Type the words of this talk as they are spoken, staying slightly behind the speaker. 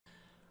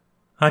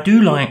I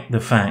do like the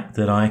fact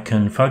that I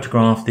can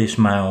photograph this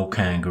male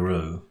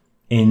kangaroo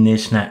in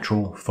this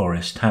natural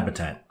forest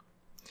habitat.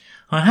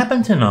 I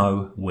happen to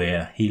know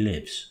where he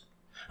lives,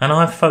 and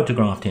I've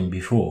photographed him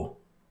before.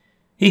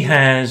 He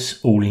has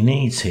all he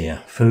needs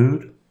here: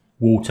 food,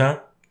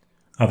 water,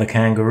 other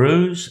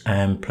kangaroos,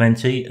 and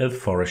plenty of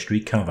forestry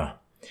cover.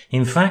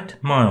 In fact,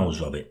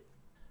 miles of it.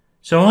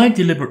 So I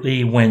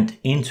deliberately went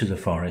into the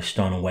forest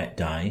on a wet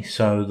day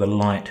so the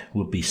light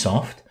would be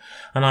soft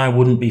and I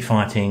wouldn't be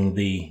fighting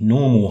the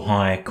normal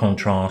high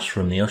contrast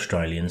from the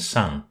Australian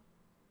sun.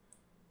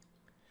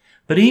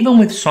 But even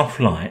with soft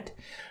light,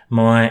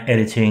 my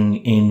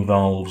editing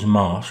involves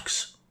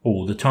masks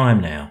all the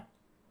time now.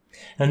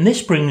 And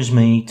this brings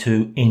me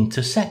to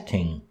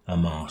intersecting a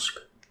mask.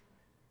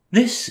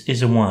 This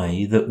is a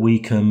way that we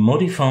can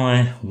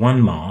modify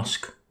one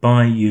mask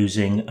by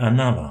using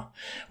another.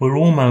 We're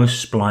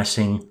almost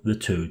splicing the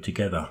two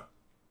together.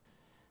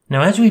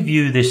 Now, as we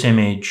view this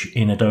image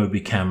in Adobe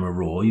Camera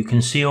Raw, you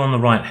can see on the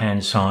right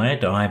hand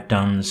side I've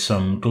done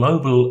some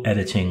global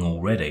editing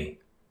already.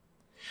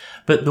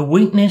 But the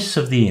weakness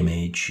of the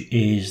image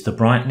is the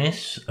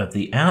brightness of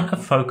the out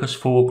of focus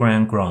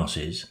foreground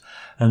grasses,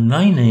 and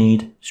they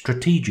need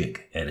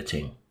strategic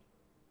editing.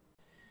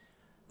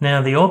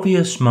 Now, the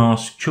obvious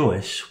mask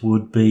choice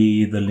would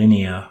be the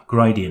linear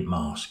gradient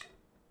mask.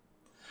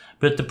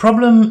 But the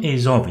problem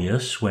is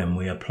obvious when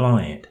we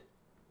apply it.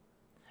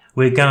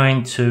 We're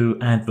going to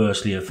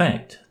adversely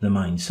affect the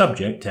main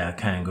subject, our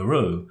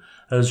kangaroo,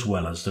 as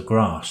well as the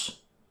grass.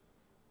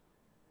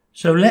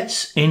 So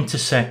let's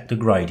intersect the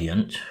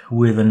gradient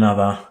with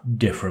another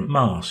different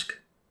mask.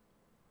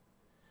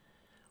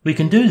 We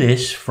can do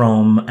this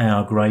from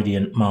our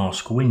gradient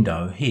mask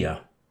window here.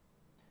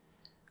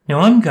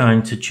 Now I'm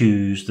going to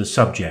choose the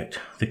subject,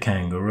 the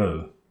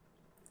kangaroo.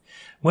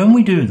 When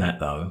we do that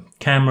though,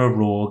 Camera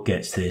Raw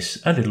gets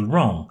this a little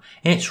wrong.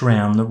 It's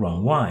round the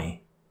wrong way.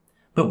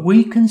 But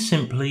we can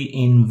simply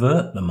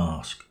invert the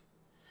mask.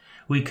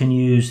 We can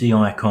use the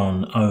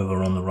icon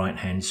over on the right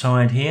hand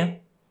side here,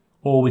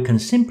 or we can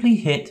simply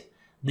hit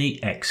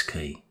the X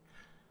key.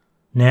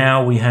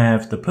 Now we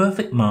have the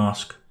perfect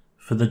mask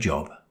for the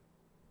job.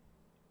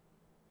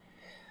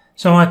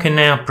 So I can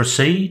now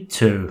proceed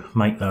to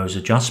make those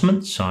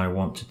adjustments. I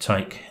want to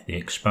take the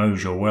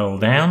exposure well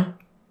down.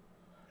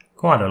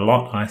 Quite a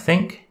lot, I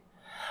think.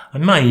 I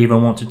may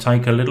even want to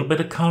take a little bit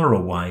of colour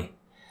away,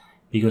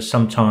 because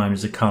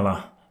sometimes the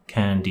colour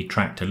can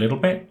detract a little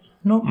bit.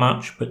 Not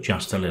much, but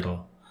just a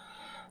little.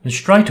 And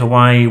straight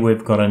away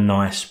we've got a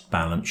nice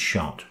balanced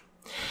shot.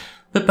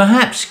 But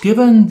perhaps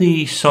given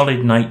the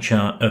solid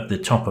nature of the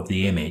top of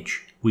the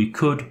image, we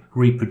could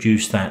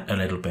reproduce that a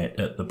little bit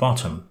at the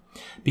bottom,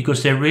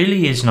 because there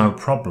really is no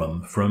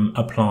problem from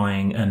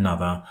applying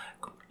another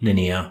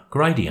linear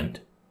gradient.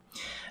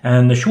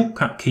 And the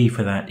shortcut key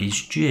for that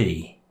is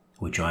G,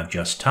 which I've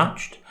just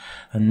touched.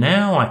 And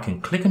now I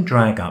can click and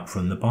drag up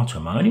from the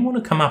bottom. I only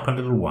want to come up a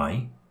little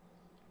way,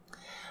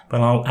 but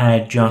I'll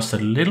add just a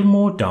little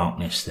more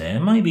darkness there,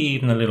 maybe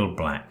even a little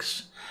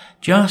blacks,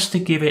 just to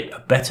give it a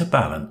better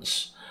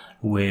balance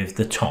with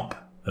the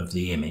top of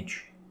the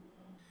image.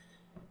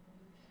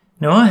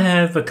 Now I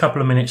have a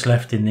couple of minutes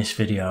left in this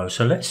video,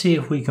 so let's see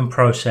if we can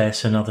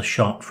process another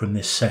shot from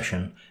this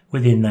session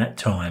within that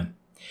time.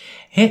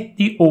 Hit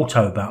the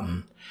Auto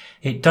button.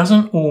 It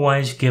doesn't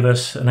always give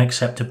us an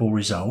acceptable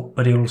result,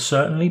 but it will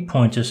certainly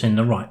point us in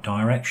the right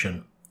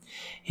direction.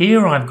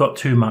 Here I've got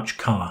too much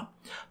colour.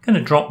 I'm going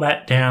to drop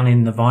that down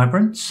in the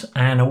vibrance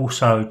and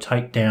also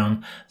take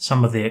down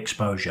some of the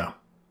exposure.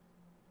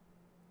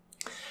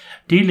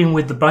 Dealing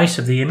with the base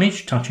of the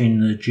image,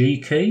 touching the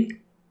G key.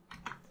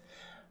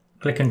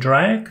 Click and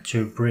drag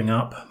to bring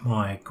up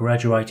my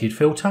graduated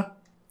filter.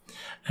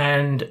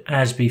 And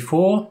as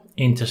before,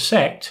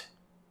 intersect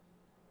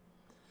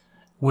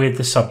with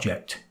the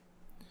subject.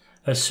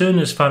 As soon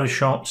as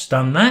Photoshop's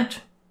done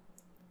that,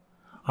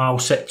 I'll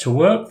set to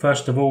work.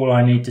 First of all,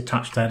 I need to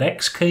touch that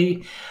X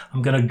key.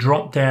 I'm going to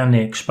drop down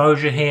the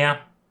exposure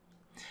here,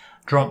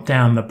 drop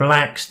down the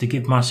blacks to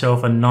give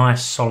myself a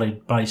nice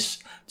solid base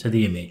to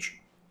the image.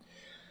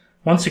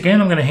 Once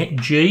again, I'm going to hit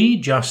G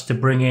just to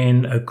bring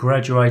in a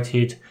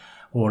graduated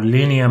or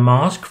linear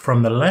mask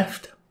from the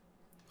left.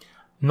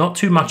 Not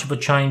too much of a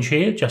change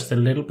here, just a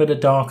little bit of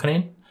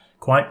darkening,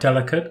 quite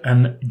delicate,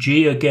 and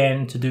G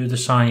again to do the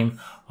same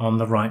on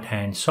the right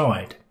hand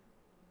side.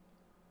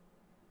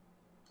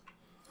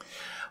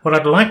 What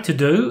I'd like to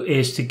do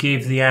is to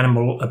give the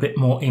animal a bit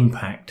more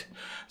impact.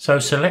 So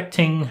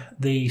selecting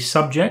the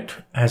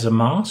subject as a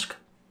mask,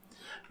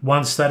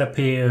 once that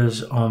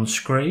appears on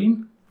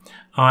screen,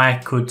 I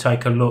could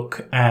take a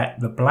look at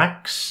the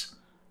blacks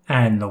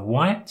and the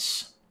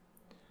whites,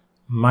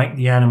 make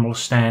the animal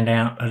stand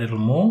out a little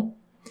more.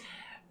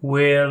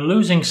 We're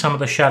losing some of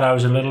the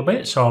shadows a little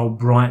bit, so I'll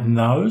brighten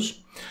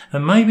those,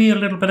 and maybe a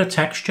little bit of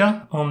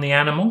texture on the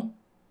animal.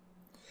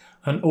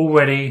 And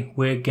already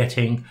we're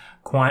getting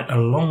quite a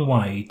long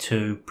way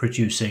to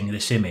producing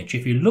this image.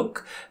 If you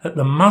look at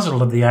the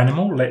muzzle of the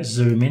animal, let's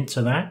zoom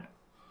into that,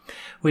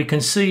 we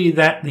can see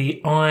that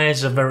the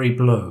eyes are very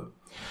blue.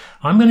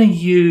 I'm going to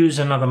use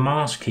another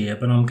mask here,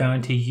 but I'm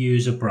going to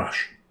use a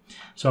brush.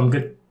 So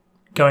I'm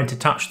going to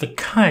touch the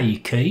K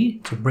key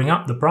to bring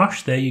up the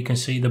brush. There you can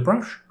see the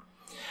brush.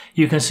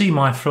 You can see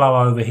my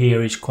flow over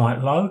here is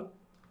quite low.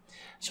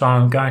 So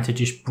I'm going to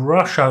just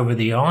brush over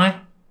the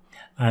eye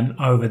and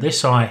over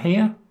this eye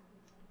here.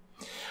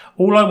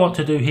 All I want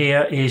to do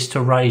here is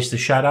to raise the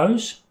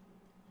shadows,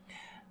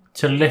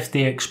 to lift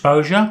the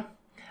exposure,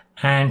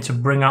 and to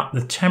bring up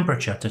the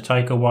temperature to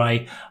take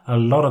away a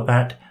lot of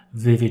that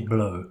vivid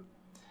blue.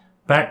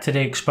 Back to the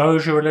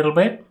exposure a little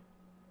bit.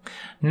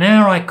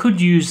 Now I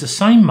could use the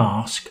same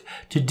mask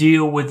to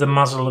deal with the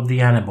muzzle of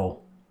the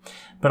animal,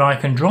 but I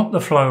can drop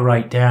the flow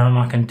rate down.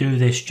 I can do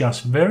this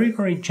just very,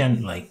 very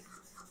gently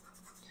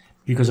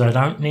because I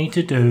don't need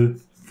to do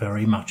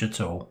very much at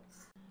all.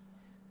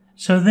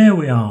 So there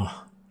we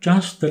are,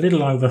 just a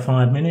little over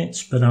 5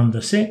 minutes, but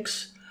under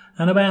 6,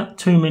 and about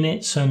 2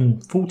 minutes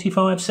and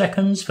 45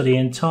 seconds for the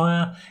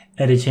entire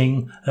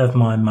editing of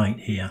my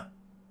mate here.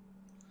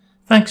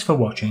 Thanks for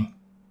watching.